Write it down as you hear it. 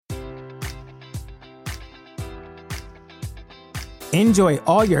Enjoy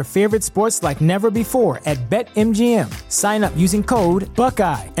all your favorite sports like never before at BetMGM. Sign up using code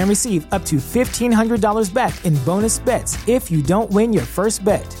Buckeye and receive up to $1,500 back in bonus bets if you don't win your first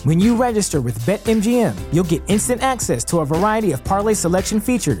bet. When you register with BetMGM, you'll get instant access to a variety of parlay selection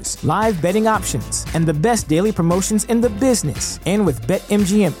features, live betting options, and the best daily promotions in the business. And with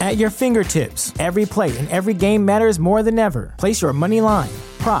BetMGM at your fingertips, every play and every game matters more than ever. Place your money line,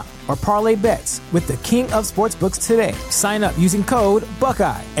 prop, or parlay bets with the king of sportsbooks today. Sign up using code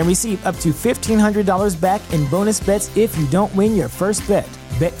Buckeye and receive up to $1,500 back in bonus bets if you don't win your first bet.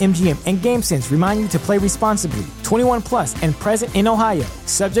 BetMGM and GameSense remind you to play responsibly. 21 plus and present in Ohio,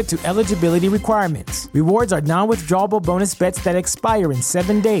 subject to eligibility requirements. Rewards are non-withdrawable bonus bets that expire in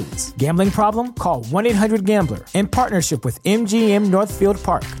 7 days. Gambling problem? Call 1-800-GAMBLER. In partnership with MGM Northfield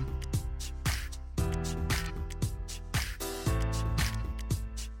Park.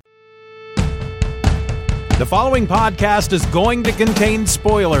 The following podcast is going to contain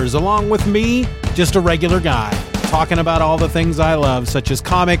spoilers, along with me, just a regular guy, talking about all the things I love, such as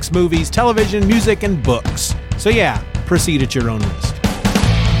comics, movies, television, music, and books. So yeah, proceed at your own risk.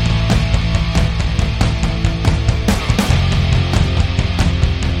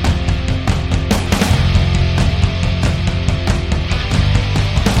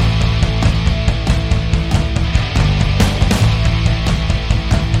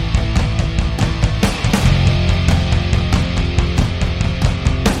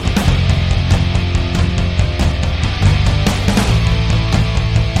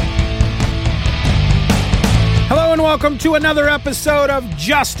 Welcome to another episode of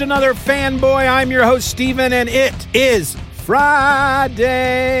Just Another Fanboy. I'm your host, Steven, and it is Friday.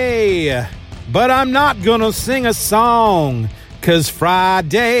 But I'm not gonna sing a song, because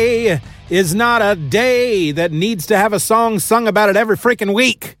Friday is not a day that needs to have a song sung about it every freaking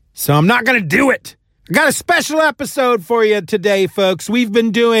week. So I'm not gonna do it. I got a special episode for you today, folks. We've been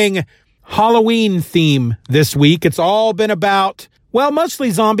doing Halloween theme this week. It's all been about, well,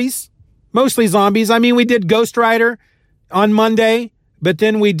 mostly zombies. I mean, we did Ghost Rider on Monday, but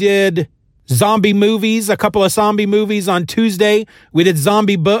then we did zombie movies, a couple of zombie movies on Tuesday. We did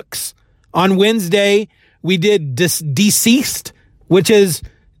zombie books on Wednesday. We did Deceased, which is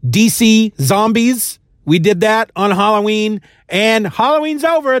DC Zombies. We did that on Halloween, and Halloween's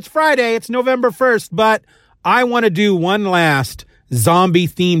over. It's Friday. It's November 1st, but I want to do one last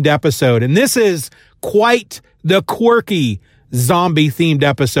zombie-themed episode, and this is quite the quirky zombie-themed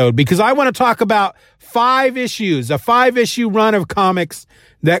episode, because I want to talk about a 5-issue run of comics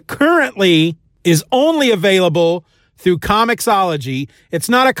that currently is only available through Comixology. It's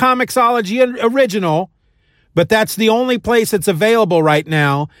not a Comixology original, but that's the only place it's available right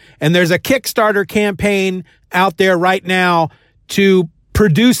now. And there's a Kickstarter campaign out there right now to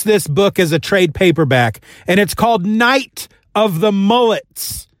produce this book as a trade paperback, and it's called Night of the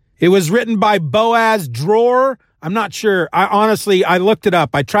Mullets. It was written by Boaz Dror. I'm not sure. I looked it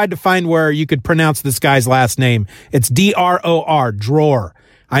up. I tried to find where you could pronounce this guy's last name. It's D-R-O-R, Dror.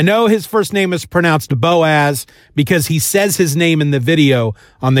 I know his first name is pronounced Boaz because he says his name in the video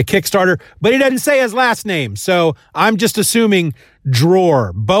on the Kickstarter, but he doesn't say his last name. So I'm just assuming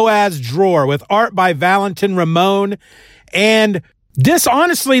Dror, Boaz Dror, with art by Valentin Ramon. And this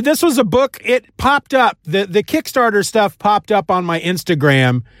was a book. It popped up. The Kickstarter stuff popped up on my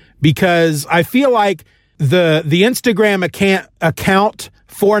Instagram because I feel like the Instagram account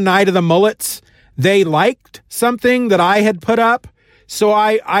for Night of the Mullets, they liked something that I had put up. So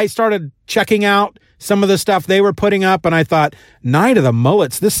I started checking out some of the stuff they were putting up, and I thought, Night of the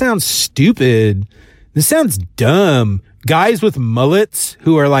Mullets, this sounds stupid. This sounds dumb. Guys with mullets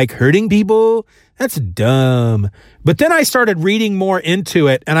who are like hurting people, that's dumb. But then I started reading more into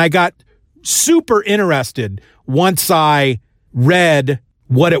it, and I got super interested once I read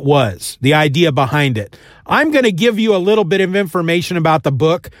what it was, the idea behind it. I'm going to give you a little bit of information about the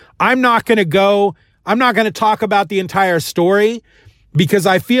book. I'm not going to talk about the entire story because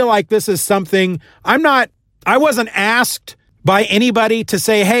I feel like this is something I wasn't asked by anybody to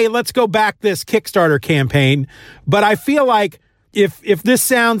say, hey, let's go back this Kickstarter campaign. But I feel like if this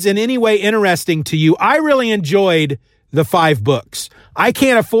sounds in any way interesting to you, I really enjoyed the 5 books. I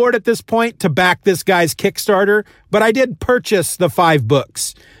can't afford at this point to back this guy's Kickstarter, but I did purchase the 5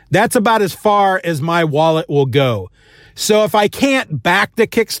 books. That's about as far as my wallet will go. So if I can't back the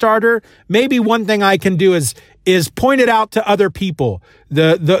Kickstarter, maybe one thing I can do is point it out to other people.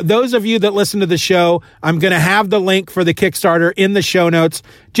 Those of you that listen to the show, I'm going to have the link for the Kickstarter in the show notes.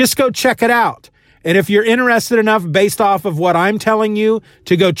 Just go check it out. And if you're interested enough based off of what I'm telling you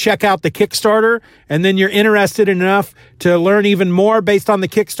to go check out the Kickstarter, and then you're interested enough to learn even more based on the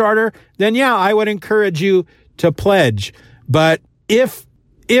Kickstarter, then yeah, I would encourage you to pledge. But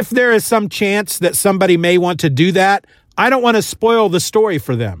if there is some chance that somebody may want to do that, I don't want to spoil the story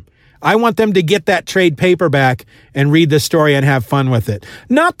for them. I want them to get that trade paperback and read the story and have fun with it.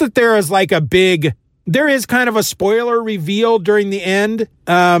 Not that there is like there is kind of a spoiler reveal during the end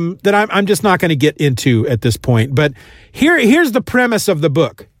that I'm just not going to get into at this point. But here's the premise of the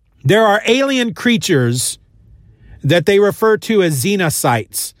book. There are alien creatures that they refer to as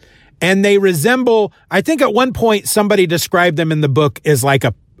xenocytes, and they resemble, I think at one point somebody described them in the book as like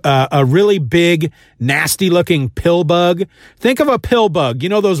a really big, nasty looking pill bug. Think of a pill bug. You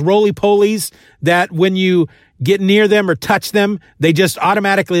know those roly-polies that when you get near them or touch them, they just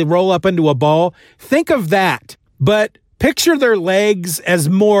automatically roll up into a ball? Think of that, but picture their legs as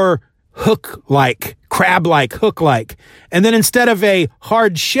more hook-like, crab-like, hook-like. And then instead of a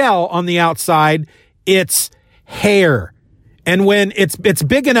hard shell on the outside, it's hair. And when it's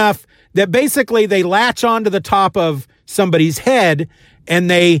big enough that basically they latch onto the top of somebody's head and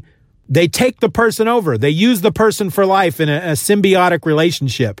they take the person over. They use the person for life in a symbiotic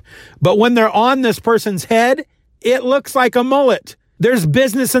relationship. But when they're on this person's head, it looks like a mullet. There's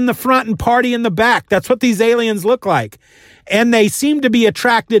business in the front and party in the back. That's what these aliens look like. And they seem to be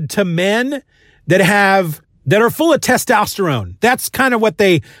attracted to men that are full of testosterone. That's kind of what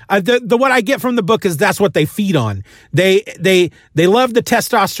what I get from the book is that's what they feed on. They love the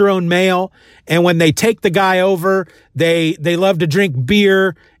testosterone male. And when they take the guy over, they love to drink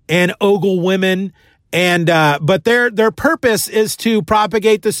beer and ogle women. And, but their purpose is to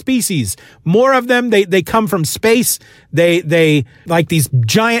propagate the species. More of them, they come from space. They like these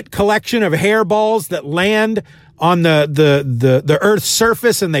giant collection of hairballs that land on the Earth's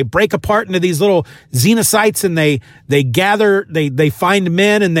surface, and they break apart into these little xenocytes, and they find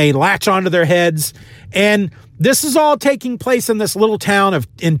men and they latch onto their heads. And this is all taking place in this little town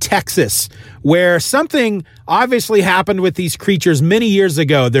in Texas, where something obviously happened with these creatures many years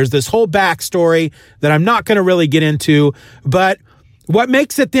ago. There's this whole backstory that I'm not going to really get into, but what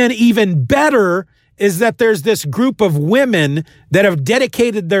makes it then even better is that there's this group of women that have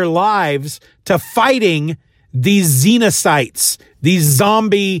dedicated their lives to fighting these xenocytes, these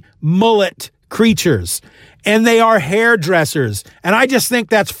zombie mullet creatures. And they are hairdressers. And I just think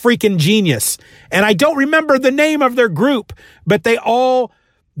that's freaking genius. And I don't remember the name of their group, but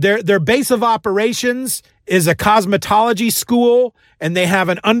their base of operations is a cosmetology school, and they have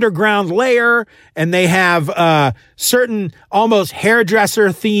an underground lair, and they have certain almost hairdresser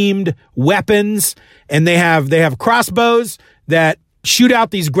themed weapons, and they have crossbows that shoot out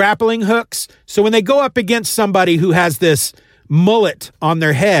these grappling hooks. So when they go up against somebody who has this mullet on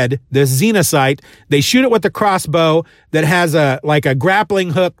their head, this xenocyte, they shoot it with a crossbow that has a grappling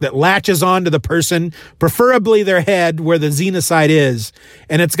hook that latches onto the person, preferably their head where the xenocyte is.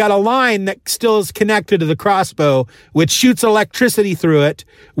 And it's got a line that still is connected to the crossbow, which shoots electricity through it,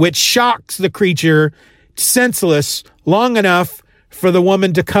 which shocks the creature senseless long enough for the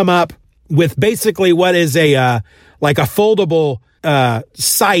woman to come up with basically what is a foldable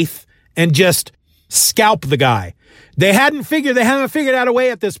scythe and just scalp the guy. They haven't figured out a way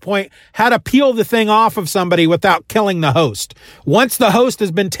at this point how to peel the thing off of somebody without killing the host. Once the host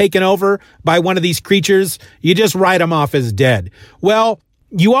has been taken over by one of these creatures, you just write them off as dead. Well,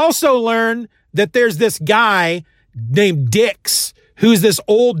 you also learn that there's this guy named Dix, who's this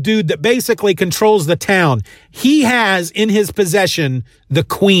old dude that basically controls the town. He has in his possession the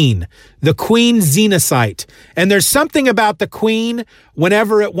queen xenocyte. And there's something about the queen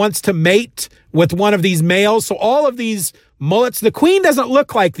whenever it wants to mate with one of these males. So all of these mullets, the queen doesn't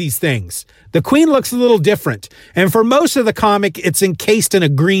look like these things. The queen looks a little different. And for most of the comic, it's encased in a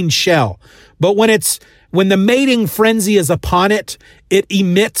green shell. But when the mating frenzy is upon it, it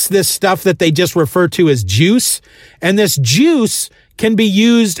emits this stuff that they just refer to as juice. And this juice can be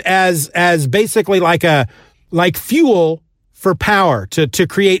used as basically like fuel for power to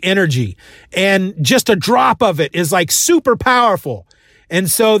create energy. And just a drop of it is like super powerful. And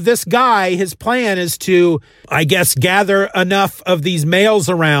so this guy, his plan is to, I guess, gather enough of these males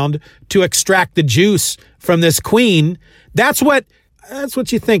around to extract the juice from this queen. That's what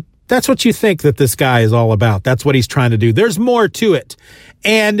you think. That's what you think that this guy is all about. That's what he's trying to do. There's more to it.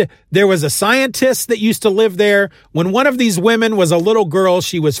 And there was a scientist that used to live there. When one of these women was a little girl,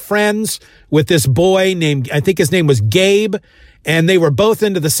 she was friends with this boy named, I think his name was Gabe. And they were both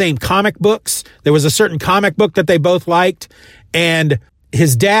into the same comic books. There was a certain comic book that they both liked. And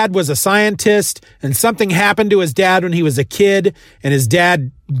his dad was a scientist, and something happened to his dad when he was a kid, and his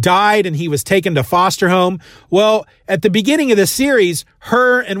dad died and he was taken to foster home. Well, at the beginning of the series,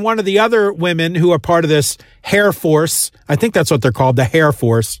 her and one of the other women who are part of this hair force, I think that's what they're called, the hair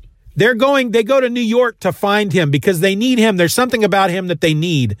force, They go to New York to find him because they need him. There's something about him that they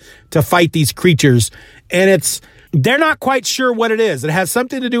need to fight these creatures. And they're not quite sure what it is. It has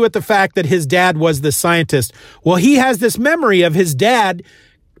something to do with the fact that his dad was the scientist. Well, he has this memory of his dad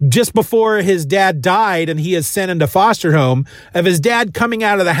just before his dad died and he is sent into foster home, of his dad coming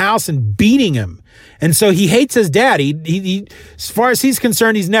out of the house and beating him. And so he hates his dad. He as far as he's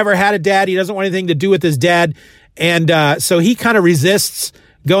concerned, he's never had a dad. He doesn't want anything to do with his dad. And so he kind of resists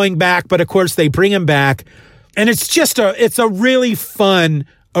going back, but of course they bring him back. And it's a really fun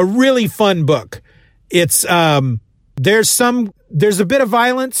book. It's, there's a bit of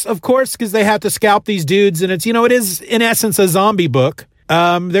violence, of course, because they have to scalp these dudes. And it is in essence a zombie book.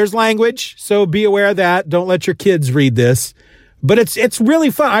 There's language, so be aware of that. Don't let your kids read this. But it's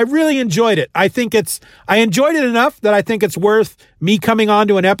really fun. I really enjoyed it. I enjoyed it enough that I think it's worth me coming on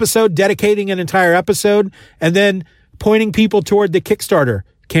to an episode, dedicating an entire episode, and then pointing people toward the Kickstarter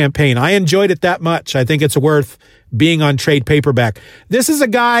campaign. I enjoyed it that much. I think it's worth being on trade paperback. This is a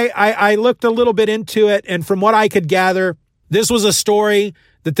guy, I looked a little bit into it, and from what I could gather, this was a story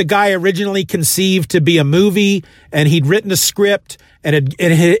that the guy originally conceived to be a movie, and he'd written a script, and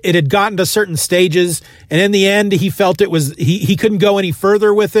it had gotten to certain stages, and in the end, he felt he couldn't go any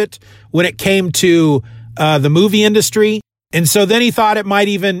further with it when it came to the movie industry, and so then he thought it might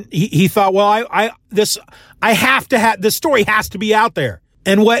even. He thought, well, this story has to be out there,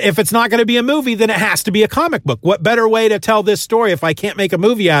 and what if it's not going to be a movie? Then it has to be a comic book. What better way to tell this story if I can't make a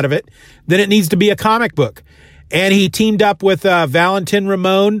movie out of it? Then it needs to be a comic book. And he teamed up with Valentin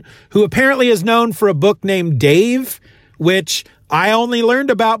Ramon, who apparently is known for a book named Dave, which I only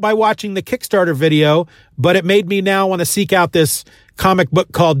learned about by watching the Kickstarter video, but it made me now want to seek out this comic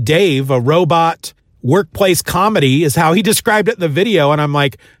book called Dave, a robot workplace comedy is how he described it in the video. And I'm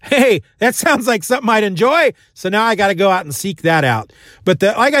like, hey, that sounds like something I'd enjoy. So now I got to go out and seek that out. But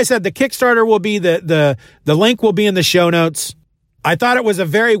like I said, the Kickstarter will be the link will be in the show notes. I thought it was a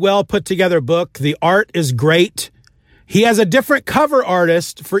very well put together book. The art is great. He has a different cover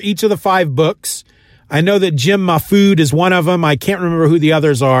artist for each of the 5 books. I know that Jim Mahfood is one of them. I can't remember who the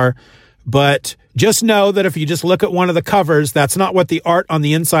others are, but just know that if you just look at one of the covers, that's not what the art on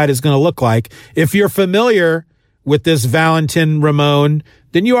the inside is going to look like. If you're familiar with this Valentin Ramon,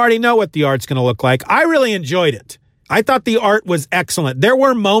 then you already know what the art's going to look like. I really enjoyed it. I thought the art was excellent. There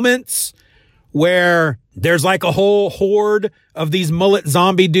were moments where there's like a whole horde of these mullet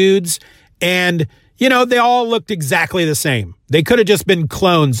zombie dudes, and they all looked exactly the same. They could have just been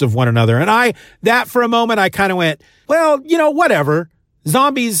clones of one another. And that for a moment, I kind of went, well, whatever.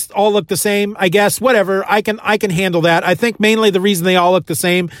 Zombies all look the same, I guess, whatever. I can handle that. I think mainly the reason they all look the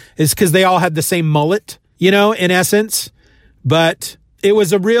same is because they all had the same mullet, in essence. But it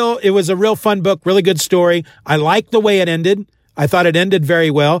was a real fun book, really good story. I liked the way it ended. I thought it ended very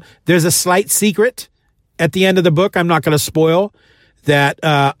well. There's a slight secret at the end of the book. I'm not going to spoil that.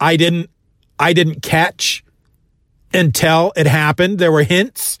 I didn't catch until it happened. There were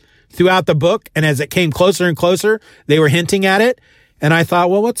hints throughout the book, and as it came closer and closer, they were hinting at it. And I thought,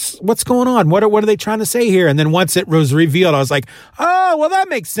 well, what's going on? What are they trying to say here? And then once it was revealed, I was like, oh, well, that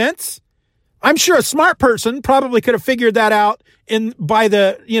makes sense. I'm sure a smart person probably could have figured that out in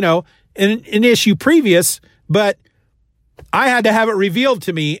an issue previous, but I had to have it revealed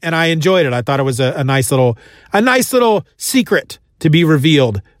to me, and I enjoyed it. I thought it was a nice little secret to be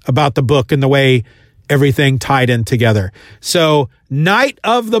revealed about the book and the way everything tied in together. So, Night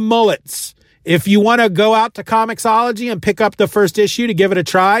of the Mullets. If you want to go out to Comixology and pick up the first issue to give it a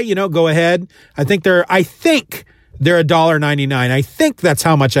try, go ahead. I think they're $1.99. I think that's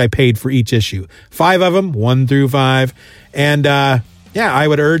how much I paid for each issue. 5 of them, 1 through 5. And I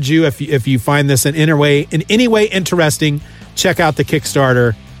would urge you, if you find this in any way interesting, check out the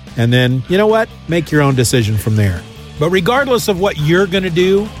Kickstarter, and then make your own decision from there. But regardless of what you're going to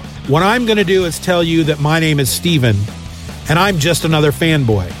do, what I'm going to do is tell you that my name is Steven, and I'm just another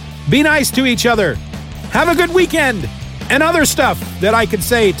fanboy. Be nice to each other. Have a good weekend. And other stuff that I could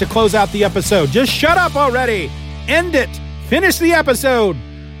say to close out the episode. Just shut up already. End it. Finish the episode.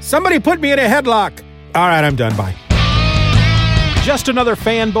 Somebody put me in a headlock. All right, I'm done. Bye. Just Another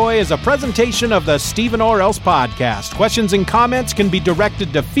Fanboy is a presentation of the Stephen or Else podcast. Questions and comments can be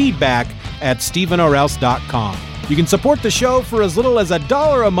directed to feedback@StephenOrElse.com. You can support the show for as little as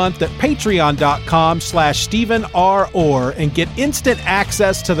 $1 a month at patreon.com/StephenROr and get instant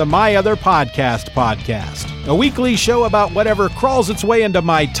access to the My Other Podcast, a weekly show about whatever crawls its way into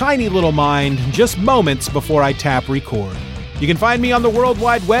my tiny little mind just moments before I tap record. You can find me on the World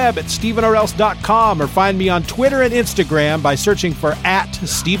Wide Web at StephenOrElse.com or find me on Twitter and Instagram by searching for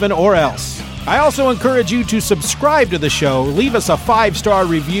 @StephenOrElse. I also encourage you to subscribe to the show, leave us a 5-star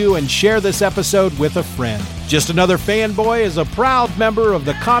review, and share this episode with a friend. Just Another Fanboy is a proud member of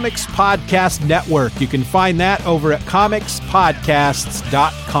the Comics Podcast Network. You can find that over at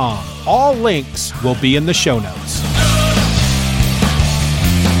comicspodcasts.com. All links will be in the show notes.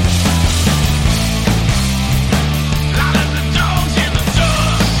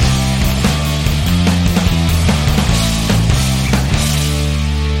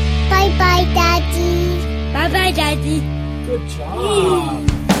 Bye-bye, Daddy. Bye-bye, Daddy. Good job.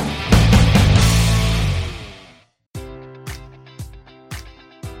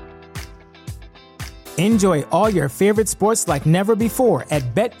 Enjoy all your favorite sports like never before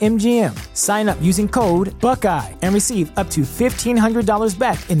at BetMGM. Sign up using code Buckeye and receive up to $1,500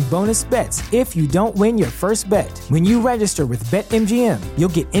 back in bonus bets if you don't win your first bet. When you register with BetMGM, you'll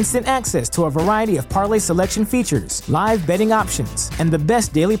get instant access to a variety of parlay selection features, live betting options, and the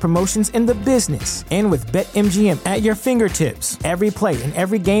best daily promotions in the business. And with BetMGM at your fingertips, every play and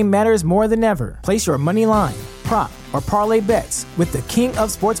every game matters more than ever. Place your money line, prop, or parlay bets with the king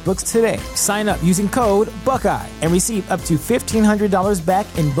of sportsbooks today. Sign up using code Buckeye and receive up to $1,500 back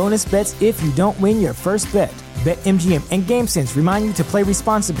in bonus bets if you don't win your first bet. BetMGM and GameSense remind you to play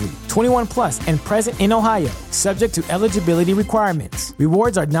responsibly. 21 plus and present in Ohio, subject to eligibility requirements.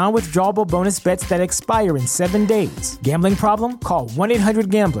 Rewards are non-withdrawable bonus bets that expire in 7 days. Gambling problem? Call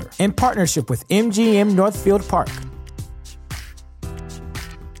 1-800-GAMBLER in partnership with MGM Northfield Park.